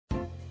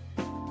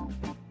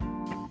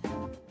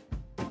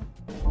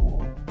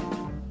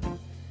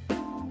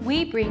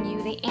we bring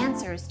you the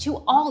answers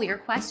to all your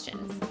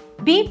questions.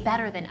 Be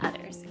better than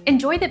others.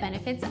 Enjoy the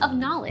benefits of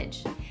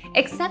knowledge.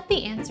 Accept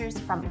the answers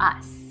from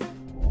us.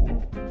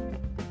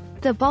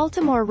 The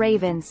Baltimore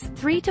Ravens,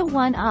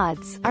 3-1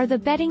 odds, are the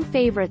betting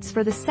favorites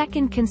for the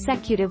second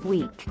consecutive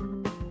week.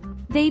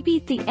 They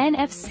beat the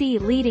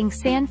NFC-leading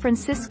San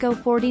Francisco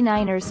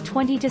 49ers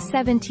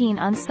 20-17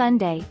 on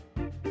Sunday.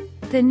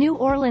 The New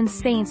Orleans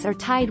Saints are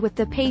tied with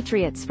the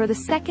Patriots for the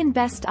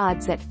second-best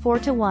odds at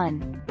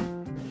 4-1.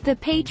 The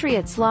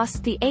Patriots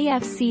lost the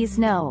AFC's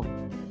No.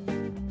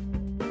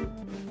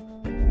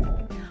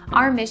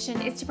 Our mission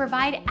is to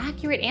provide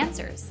accurate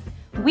answers.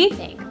 We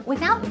think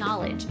without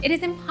knowledge, it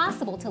is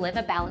impossible to live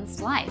a balanced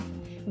life.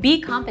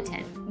 Be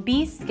competent,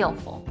 be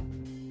skillful.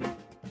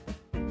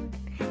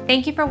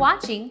 Thank you for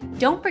watching.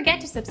 Don't forget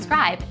to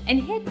subscribe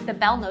and hit the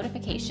bell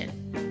notification.